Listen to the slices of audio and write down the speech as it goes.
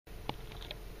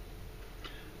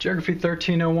Geography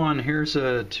 1301, here's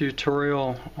a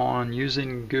tutorial on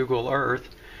using Google Earth.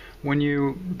 When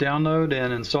you download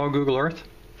and install Google Earth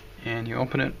and you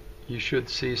open it, you should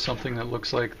see something that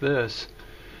looks like this.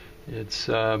 It's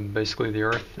basically the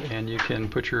Earth, and you can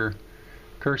put your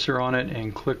cursor on it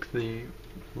and click the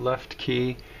left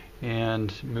key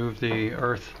and move the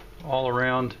Earth all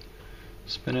around,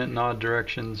 spin it in odd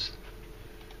directions,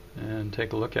 and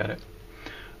take a look at it.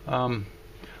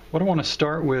 What I want to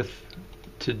start with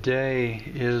today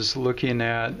is looking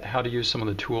at how to use some of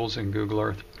the tools in Google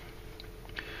Earth.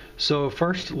 So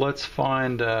first, let's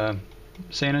find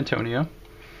San Antonio,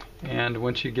 and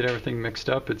once you get everything mixed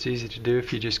up, it's easy to do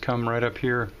if you just come right up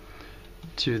here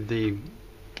to the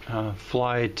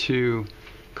fly to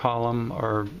column,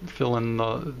 or fill in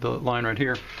the line right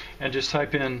here, and just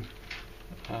type in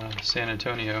San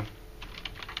Antonio.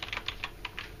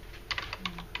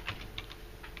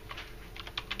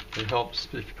 It helps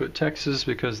if you put Texas,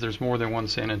 because there's more than one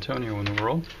San Antonio in the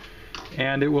world,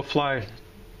 and it will fly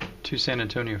to San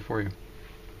Antonio for you.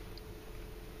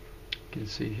 You can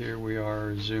see here we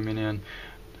are zooming in,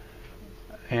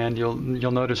 and you'll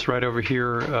notice right over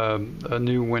here a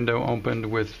new window opened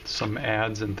with some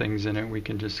ads and things in it. We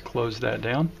can just close that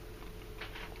down,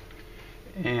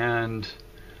 and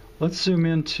let's zoom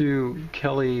into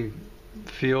Kelly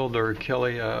Field, or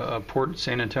Kelly Port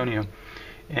San Antonio.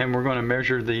 And we're going to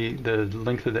measure the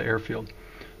length of the airfield.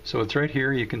 So it's right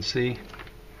here. You can see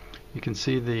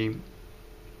the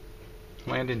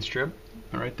landing strip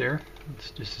right there.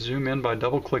 Let's just zoom in by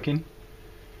double clicking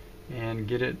and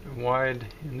get it wide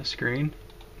in the screen.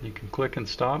 You can click and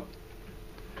stop.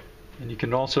 And you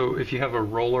can also, if you have a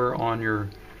roller on your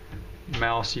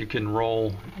mouse, you can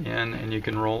roll in and you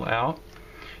can roll out.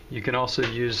 You can also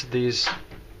use these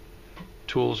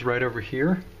tools right over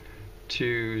here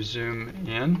to zoom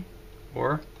in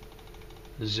or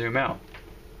zoom out.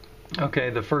 Okay,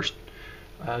 the first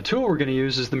tool we're going to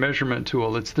use is the measurement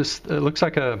tool. It's this. It looks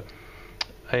like a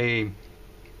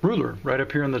ruler right up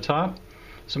here on the top.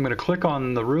 So I'm going to click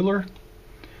on the ruler,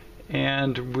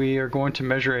 and we are going to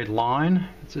measure a line.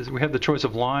 It says we have the choice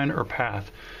of line or path.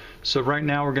 So right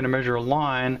now we're going to measure a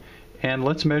line, and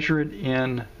let's measure it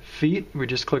in feet. We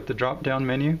just click the drop-down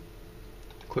menu,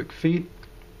 click feet.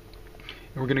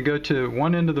 We're going to go to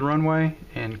one end of the runway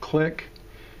and click.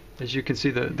 As you can see,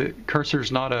 the cursor's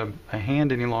not a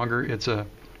hand any longer. It's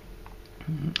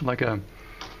like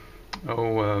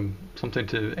something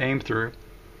to aim through.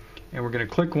 And we're going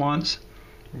to click once.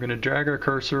 We're going to drag our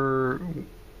cursor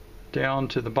down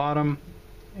to the bottom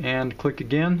and click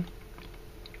again.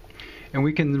 And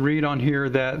we can read on here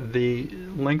that the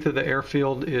length of the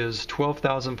airfield is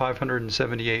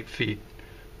 12,578 feet,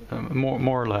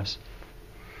 more or less.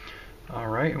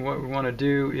 Alright, and what we want to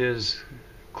do is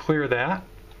clear that.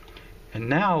 And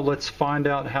now let's find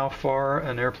out how far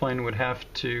an airplane would have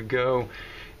to go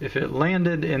if it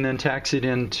landed and then taxied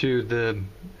into the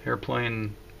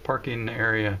airplane parking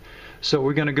area. So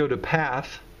we're going to go to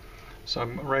path. So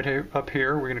I'm right here, up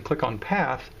here. We're going to click on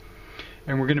path,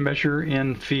 and we're going to measure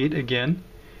in feet again.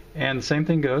 And the same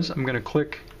thing goes. I'm going to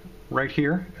click right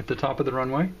here at the top of the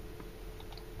runway,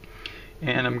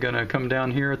 and I'm going to come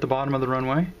down here at the bottom of the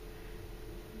runway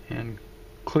and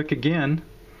click again.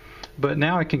 But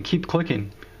now I can keep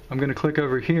clicking. I'm going to click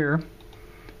over here,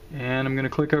 and I'm going to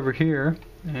click over here,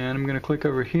 and I'm going to click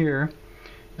over here,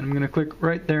 and I'm going to click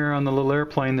right there on the little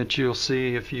airplane that you'll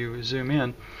see if you zoom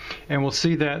in. And we'll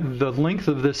see that the length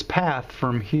of this path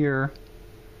from here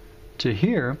to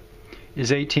here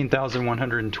is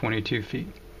 18,122 feet.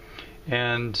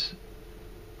 And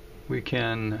we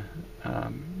can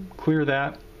clear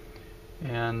that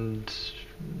and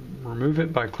remove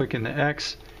it by clicking the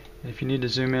X. If you need to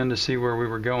zoom in to see where we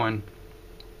were going,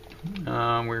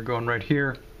 we're going right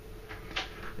here.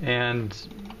 And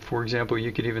for example,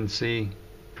 you could even see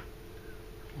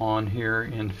on here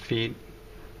in feet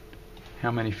how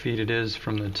many feet it is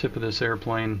from the tip of this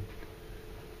airplane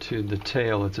to the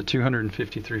tail. It's a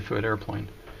 253-foot airplane.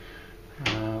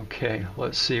 Okay,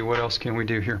 let's see, what else can we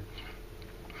do here?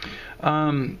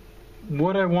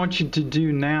 What I want you to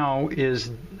do now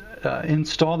is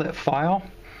install that file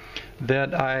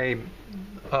that I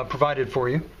provided for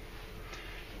you.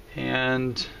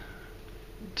 And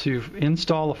to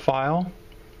install a file,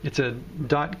 it's a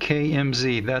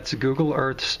 .kmz. That's Google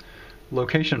Earth's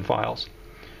location files.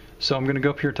 So I'm going to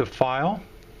go up here to File.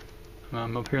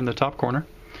 I'm up here in the top corner.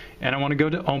 And I want to go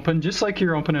to Open, just like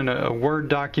you're opening a Word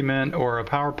document or a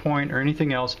PowerPoint or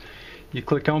anything else. You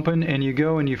click Open, and you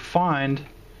go and you find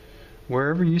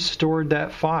wherever you stored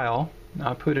that file.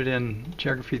 I put it in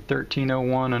Geography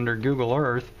 1301 under Google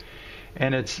Earth,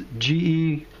 and it's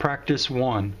GE Practice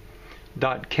 1.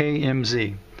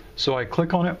 .kmz. So I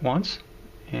click on it once,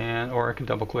 or I can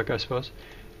double click, I suppose.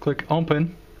 Click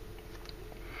open.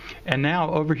 And now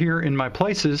over here in my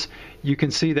places, you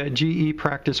can see that GE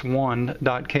practice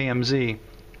 1.kmz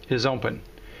is open.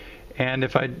 And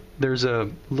if there's a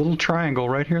little triangle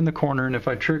right here in the corner, and if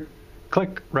I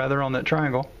click on that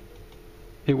triangle,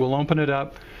 it will open it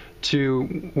up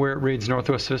to where it reads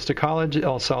Northwest Vista College,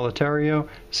 El Solitario,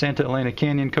 Santa Elena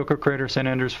Canyon, Koko Crater, San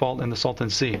Andreas Fault, and the Salton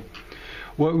Sea.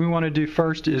 What we want to do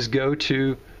first is go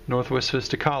to Northwest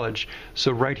Vista College.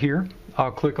 So right here,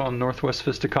 I'll click on Northwest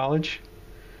Vista College.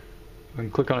 We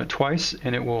can click on it twice,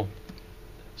 and it will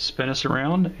spin us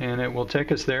around, and it will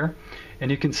take us there. And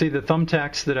you can see the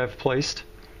thumbtacks that I've placed.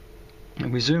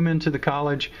 And we zoom into the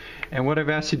college, and what I've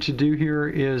asked you to do here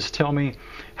is tell me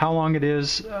how long it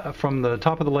is from the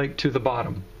top of the lake to the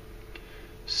bottom.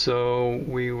 So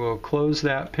we will close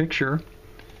that picture.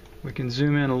 We can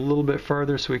zoom in a little bit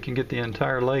further so we can get the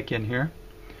entire lake in here.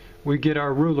 We get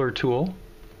our ruler tool,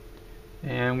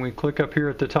 and we click up here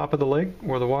at the top of the lake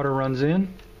where the water runs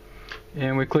in,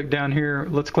 and we click down here.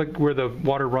 Let's click where the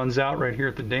water runs out, right here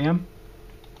at the dam.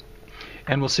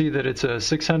 And we'll see that it's a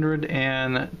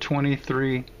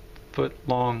 623 foot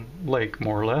long lake,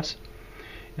 more or less.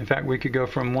 In fact, we could go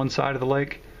from one side of the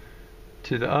lake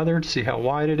to the other to see how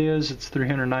wide it is. It's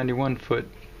 391 foot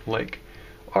lake.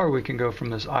 Or we can go from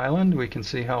this island. We can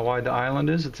see how wide the island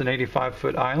is. It's an 85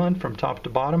 foot island from top to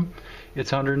bottom.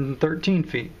 It's 113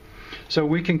 feet. So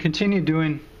we can continue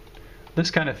doing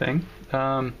this kind of thing.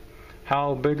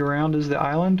 How big around is the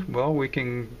island? Well, we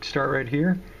can start right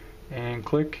here and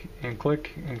click and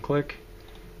click and click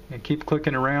and keep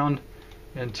clicking around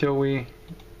until we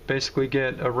basically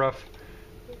get a rough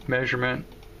measurement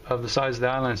of the size of the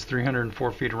island. It's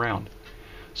 304 feet around.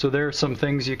 So there are some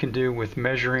things you can do with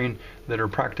measuring that are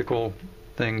practical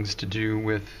things to do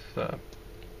with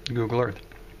Google Earth.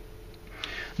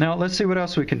 Now let's see what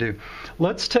else we can do.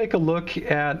 Let's take a look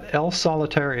at El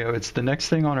Solitario. It's the next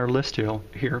thing on our list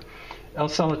here. El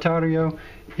Solitario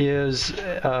is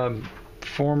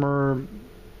former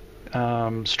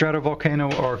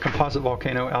stratovolcano or composite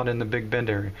volcano out in the Big Bend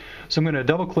area. So I'm going to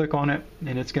double click on it,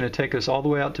 and it's going to take us all the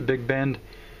way out to Big Bend.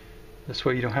 This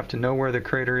way you don't have to know where the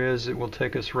crater is. It will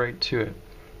take us right to it.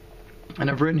 And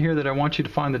I've written here that I want you to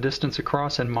find the distance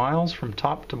across in miles from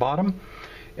top to bottom,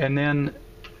 and then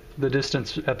the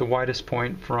distance at the widest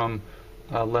point from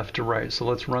left to right. So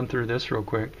let's run through this real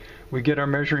quick. We get our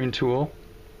measuring tool,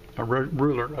 a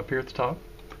ruler up here at the top,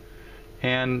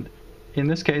 and in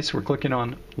this case we're clicking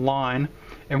on line,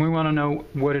 and we want to know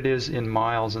what it is in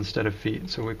miles instead of feet.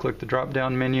 So we click the drop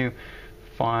down menu,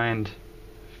 find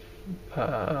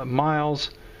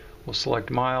miles, we'll select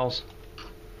miles,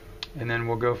 and then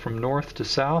we'll go from north to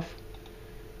south,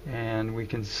 and we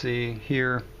can see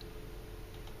here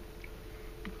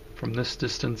from this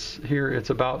distance here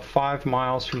it's about 5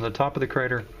 miles from the top of the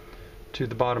crater to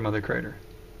the bottom of the crater.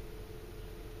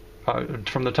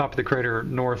 From the top of the crater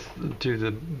north to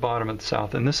the bottom at the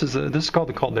south. And this is called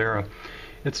the caldera.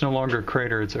 It's no longer a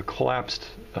crater, it's a collapsed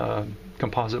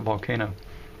composite volcano.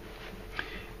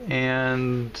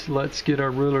 And let's get our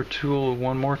ruler tool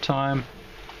one more time.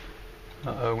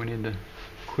 We need to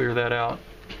clear that out.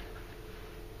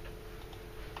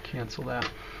 Cancel that.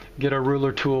 Get our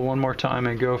ruler tool one more time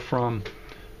and go from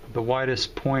the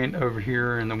widest point over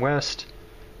here in the west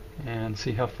and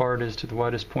see how far it is to the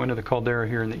widest point of the caldera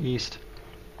here in the east.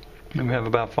 And we have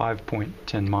about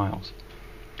 5.10 miles.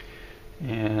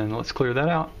 And let's clear that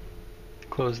out.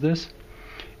 Close this.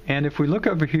 And if we look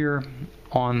over here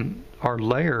on our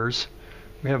layers,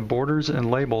 we have borders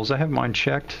and labels. I have mine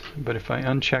checked, but if I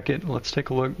uncheck it, let's take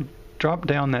a look. Drop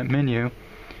down that menu,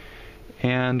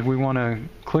 and we want to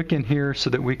click in here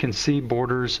so that we can see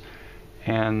borders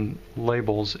and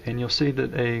labels. And you'll see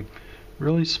that a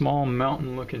really small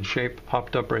mountain looking shape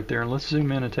popped up right there. And let's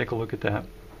zoom in and take a look at that.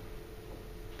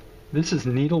 This is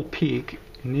Needle Peak.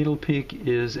 Needle Peak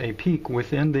is a peak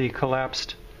within the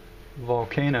collapsed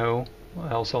volcano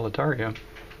El Solitario.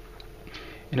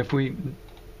 And if we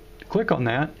click on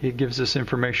that, it gives us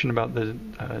information about the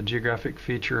geographic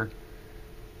feature.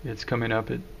 It's coming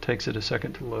up. It takes it a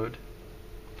second to load.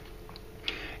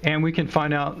 And we can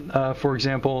find out, for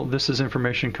example, this is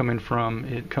information coming from,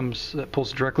 it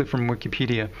pulls directly from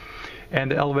Wikipedia.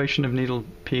 And the elevation of Needle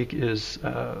Peak is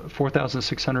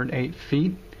 4,608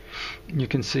 feet. You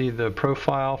can see the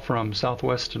profile from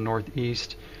southwest to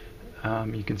northeast.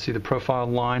 You can see the profile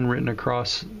line written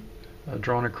across,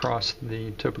 drawn across the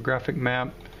topographic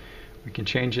map. We can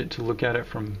change it to look at it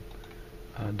from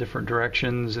different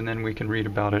directions, and then we can read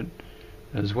about it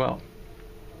as well.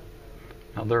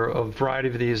 Now there are a variety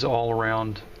of these all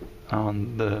around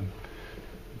on the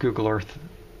Google Earth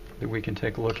that we can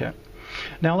take a look at.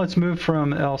 Now let's move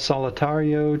from El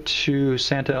Solitario to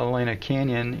Santa Elena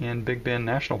Canyon in Big Bend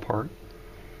National Park.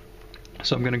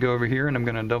 So I'm going to go over here and I'm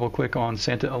going to double click on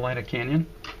Santa Elena Canyon.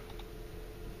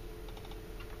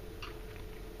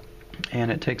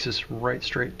 And it takes us right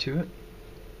straight to it.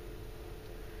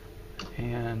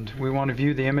 And we want to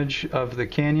view the image of the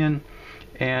canyon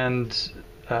and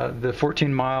the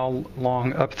 14-mile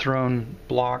long upthrown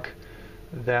block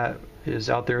that is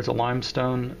out there. It's a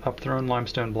limestone, upthrown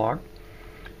limestone block.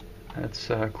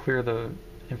 Let's clear the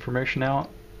information out.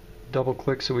 Double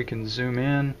click so we can zoom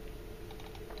in.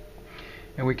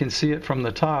 And we can see it from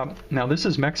the top. Now this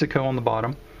is Mexico on the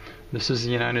bottom. This is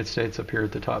the United States up here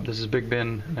at the top. This is Big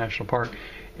Bend National Park.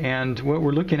 And what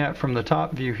we're looking at from the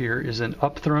top view here is an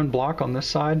upthrown block on this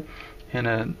side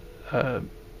and a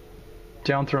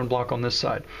downthrown block on this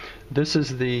side. This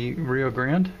is the Rio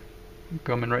Grande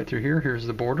coming right through here. Here's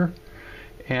the border.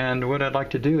 And what I'd like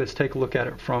to do is take a look at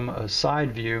it from a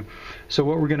side view. So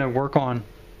what we're going to work on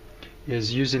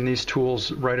is using these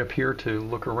tools right up here to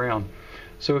look around.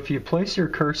 So if you place your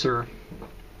cursor,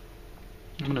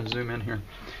 I'm going to zoom in here.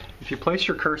 If you place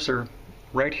your cursor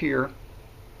right here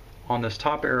on this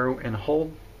top arrow and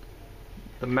hold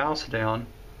the mouse down,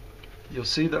 you'll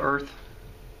see the Earth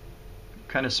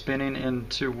kind of spinning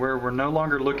into where we're no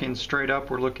longer looking straight up,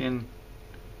 we're looking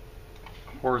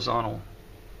horizontal.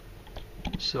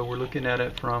 So we're looking at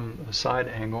it from a side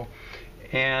angle,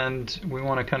 and we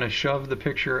want to kind of shove the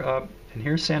picture up. And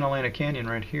here's Santa Elena Canyon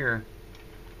right here.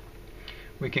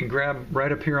 We can grab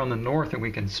right up here on the north and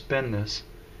we can spin this,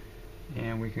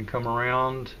 and we can come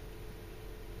around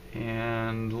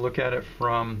and look at it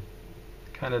from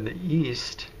kind of the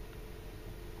east,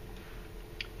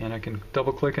 and I can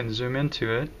double click and zoom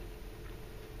into it.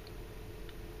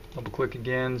 Double click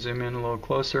again, zoom in a little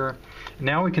closer.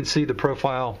 Now we can see the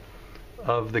profile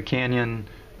of the canyon,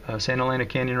 Santa Elena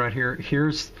Canyon right here.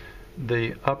 Here's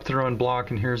the upthrown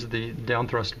block and here's the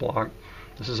downthrust block.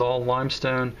 This is all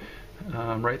limestone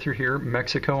right through here.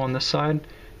 Mexico on this side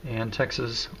and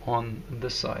Texas on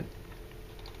this side.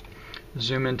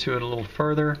 Zoom into it a little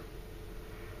further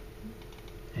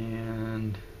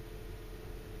and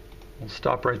we'll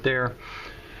stop right there.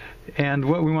 And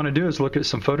what we want to do is look at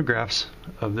some photographs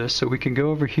of this. So we can go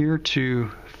over here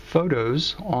to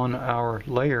Photos on our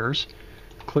layers,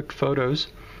 click Photos,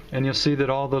 and you'll see that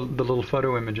all the little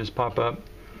photo images pop up.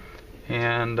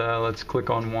 And let's click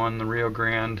on one, the Rio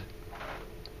Grande.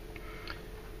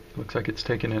 Looks like it's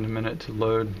taking it a minute to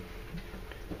load.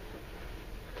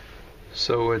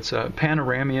 So it's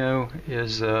Panoramio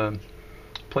is a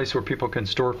place where people can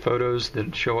store photos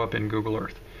that show up in Google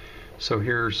Earth. So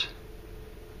here's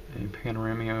a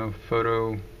Panoramio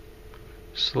photo,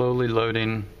 slowly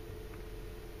loading.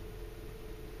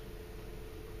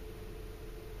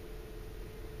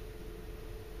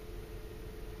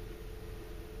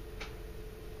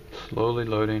 Slowly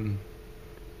loading.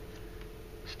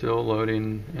 Still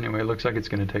loading. Anyway, it looks like it's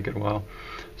going to take it a while.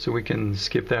 So we can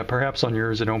skip that. Perhaps on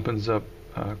yours it opens up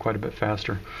quite a bit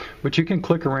faster. But you can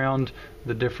click around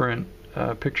the different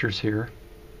pictures here.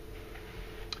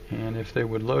 And if they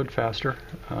would load faster,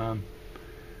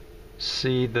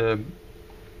 see the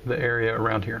area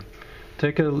around here.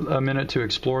 Take a minute to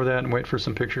explore that and wait for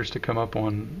some pictures to come up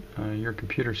on your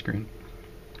computer screen.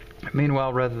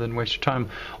 Meanwhile, rather than waste your time,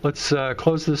 let's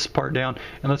close this part down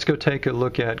and let's go take a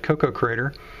look at Koko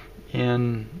Crater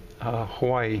in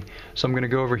Hawaii. So I'm going to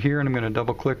go over here and I'm going to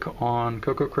double click on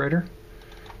Koko Crater,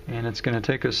 and it's going to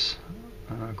take us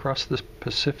across the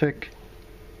Pacific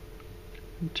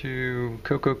to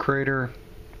Koko Crater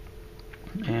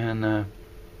and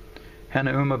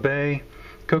Panama Bay.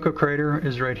 Koko Crater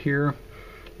is right here.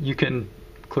 You can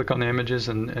click on the images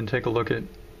and take a look at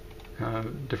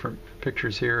different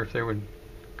pictures here if they would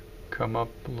come up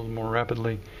a little more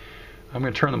rapidly. I'm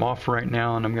going to turn them off right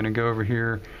now, and I'm going to go over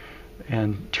here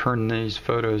and turn these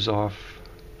photos off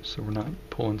so we're not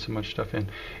pulling so much stuff in.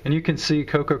 And you can see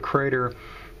Koko Crater,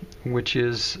 which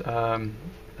is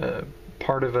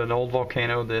part of an old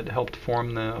volcano that helped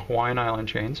form the Hawaiian island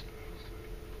chains.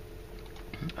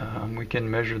 We can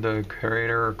measure the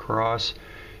crater across.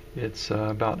 It's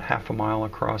about half a mile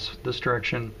across this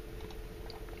direction,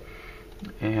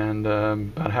 and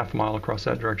about half a mile across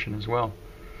that direction as well.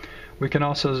 We can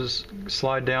also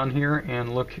slide down here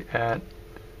and look at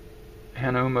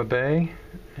Panama Bay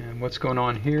and what's going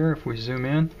on here. If we zoom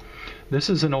in, this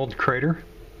is an old crater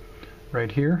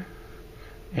right here,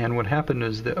 and what happened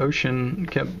is the ocean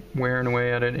kept wearing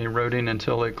away at it, eroding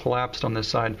until it collapsed on this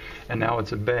side, and now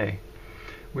it's a bay.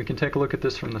 We can take a look at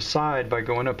this from the side by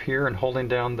going up here and holding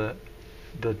down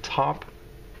the top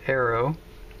arrow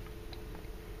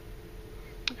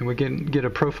And we can get a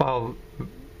profile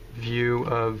view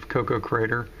of Koko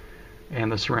Crater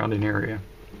and the surrounding area.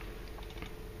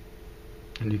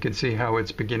 And you can see how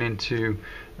it's beginning to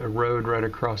erode right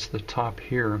across the top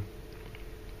here.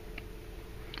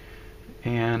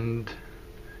 And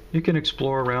you can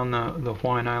explore around the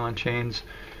Hawaiian Island chains,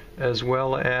 as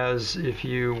well as if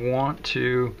you want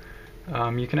to,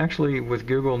 you can actually, with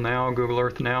Google now, Google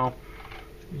Earth now,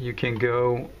 you can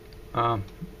go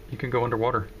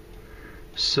underwater.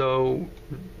 So,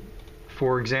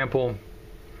 for example,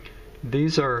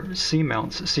 these are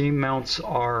seamounts. Seamounts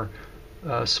are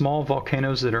small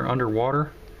volcanoes that are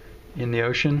underwater in the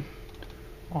ocean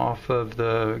off of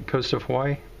the coast of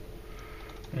Hawaii.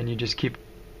 And you just keep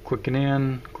clicking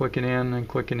in, and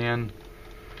clicking in.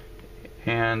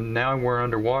 And now we're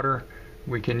underwater.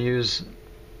 We can use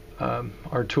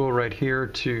our tool right here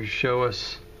to show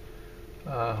us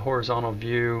a horizontal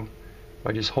view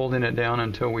by just holding it down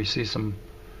until we see some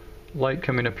light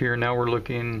coming up here. Now we're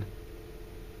looking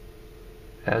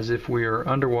as if we are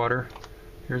underwater.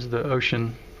 Here's the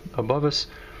ocean above us,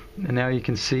 and now you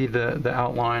can see the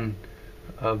outline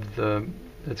of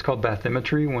it's called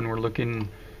bathymetry when we're looking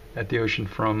at the ocean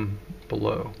from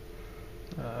below.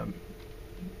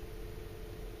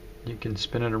 You can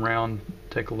spin it around,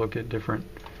 take a look at different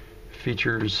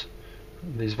features,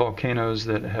 these volcanoes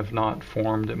that have not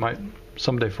formed. It might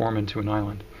someday form into an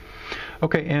island.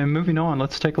 Okay, and moving on,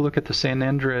 let's take a look at the San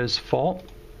Andreas Fault.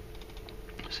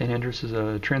 San Andreas is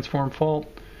a transform fault.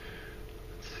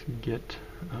 Let's get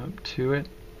up to it.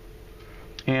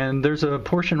 And there's a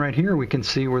portion right here we can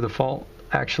see where the fault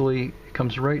actually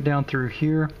comes right down through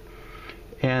here,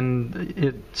 and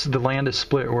the land is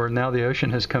split where now the ocean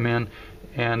has come in,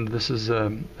 and this is a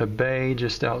bay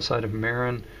just outside of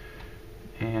Marin,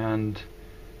 and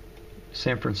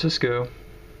San Francisco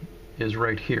is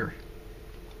right here.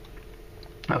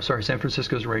 Oh, sorry, San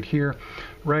Francisco is right here,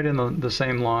 right in the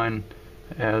same line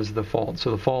as the fault.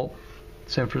 So the fault,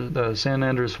 the San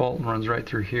Andreas Fault, runs right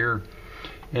through here.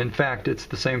 In fact, it's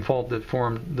the same fault that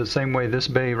formed the same way this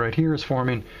bay right here is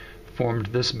formed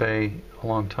this bay a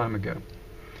long time ago.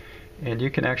 And you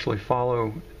can actually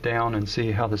follow down and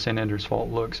see how the San Andreas Fault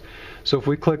looks. So if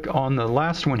we click on the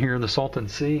last one here, the Salton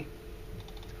Sea,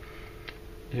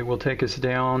 it will take us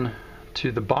down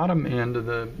to the bottom end of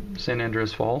the San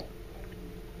Andreas Fault,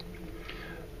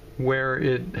 where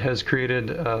it has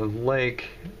created a lake.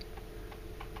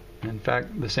 In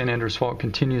fact, the San Andreas Fault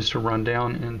continues to run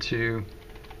down into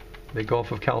the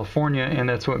Gulf of California, and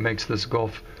that's what makes this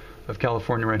Gulf of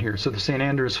California right here. So the San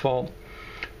Andreas Fault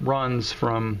runs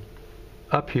from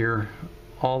up here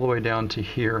all the way down to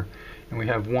here, and we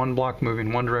have one block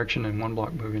moving one direction and one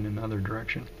block moving in another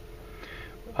direction.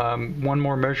 One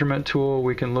more measurement tool,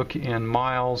 we can look in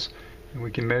miles, and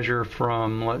we can measure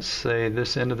from, let's say,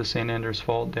 this end of the San Andreas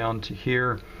Fault down to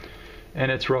here,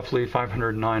 and it's roughly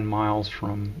 509 miles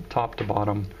from top to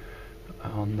bottom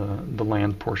on the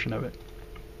land portion of it.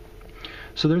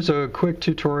 So there's a quick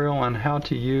tutorial on how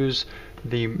to use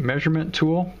the measurement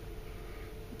tool.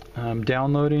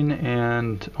 Downloading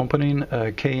and opening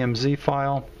a KMZ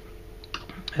file,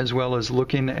 as well as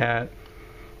looking at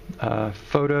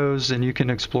photos, and you can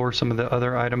explore some of the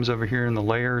other items over here in the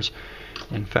layers.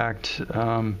 In fact,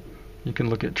 you can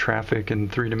look at traffic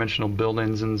and three-dimensional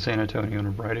buildings in San Antonio and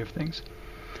a variety of things.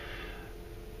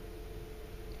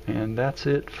 And that's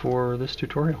it for this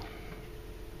tutorial.